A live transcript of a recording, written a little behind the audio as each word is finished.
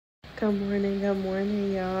Good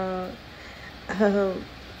morning, y'all. Um,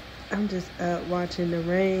 I'm just up watching the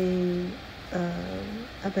rain.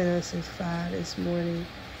 I've been up since 5 this morning.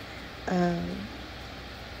 Um,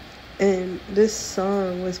 and this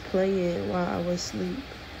song was playing while I was asleep.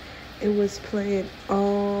 It was playing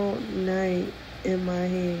all night in my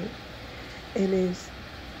head. And it's,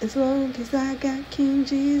 as long as I got King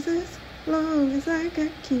Jesus, long as I got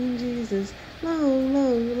King Jesus, long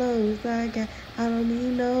as I don't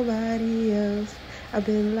need nobody else. I've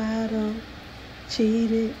been lied on,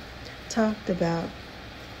 cheated, talked about,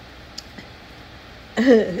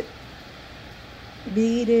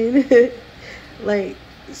 beaten. Like,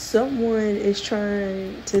 someone is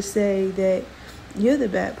trying to say that you're the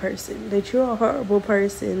bad person, that you're a horrible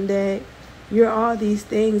person, that you're all these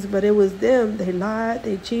things, but it was them. They lied,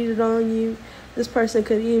 they cheated on you. This person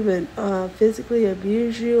could even physically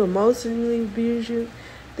abuse you, emotionally abuse you.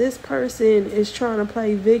 This person is trying to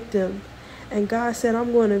play victim. And God said,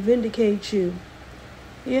 I'm going to vindicate you.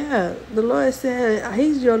 Yeah, the Lord said,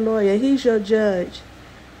 He's your lawyer. He's your judge.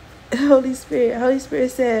 Holy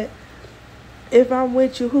Spirit said, if I'm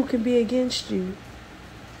with you, who can be against you?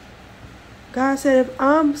 God said, if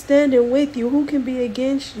I'm standing with you, who can be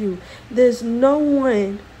against you? There's no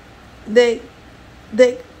one that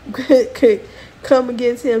could come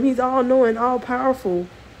against him. He's all knowing, all powerful.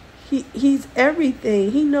 He's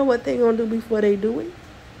everything. He know what they're going to do before they do it.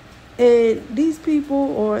 And these people,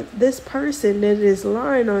 or this person that is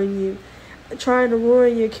lying on you, trying to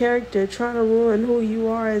ruin your character, trying to ruin who you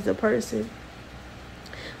are as a person.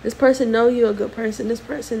 This person knows you're a good person. This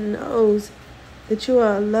person knows that you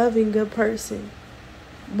are a loving, good person.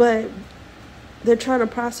 But they're trying to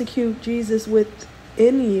prosecute Jesus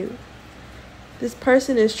within you. This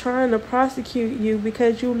person is trying to prosecute you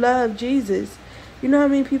because you love Jesus. You know how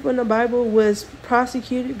many people in the Bible was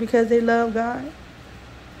prosecuted because they love God?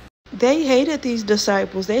 They hated these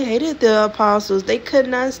disciples. They hated the apostles. They could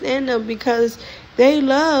not stand them because they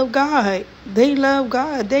love God. They love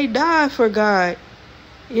God. They died for God.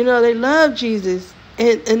 You know, they love Jesus.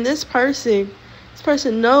 And this person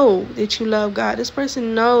knows that you love God. This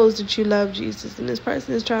person knows that you love Jesus. And this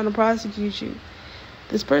person is trying to prosecute you.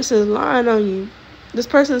 This person is lying on you. This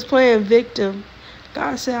person is playing victim.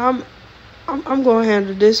 God said, I'm going to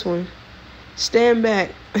handle this one. Stand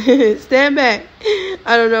back. Stand back.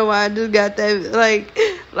 I don't know why I just got that,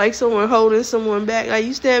 like someone holding someone back. Like,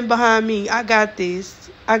 you stand behind me. I got this.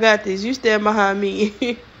 You stand behind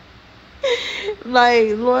me. Like,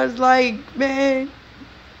 Lord's like, man,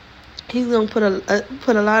 He's going to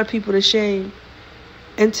put a lot of people to shame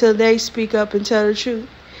until they speak up and tell the truth.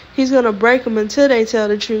 He's going to break them until they tell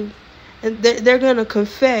the truth. And they're going to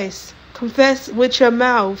confess. Confess with your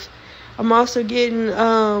mouth. I'm also getting,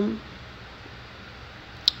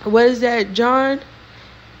 what is that, John?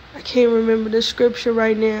 I can't remember the scripture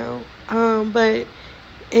right now. But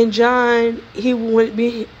in John,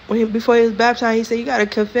 before he was baptized, he said, you got to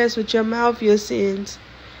confess with your mouth your sins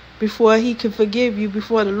before he can forgive you,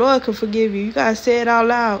 before the Lord can forgive you. You got to say it out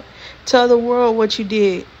loud. Tell the world what you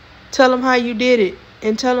did. Tell them how you did it.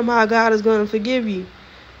 And tell them how God is going to forgive you.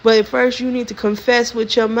 But first, you need to confess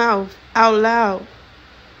with your mouth out loud.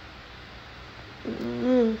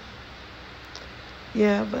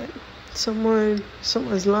 Yeah, but someone's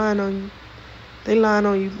lying on you. They lying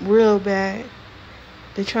on you real bad.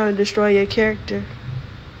 They're trying to destroy your character.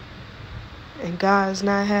 And God's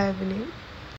not having it.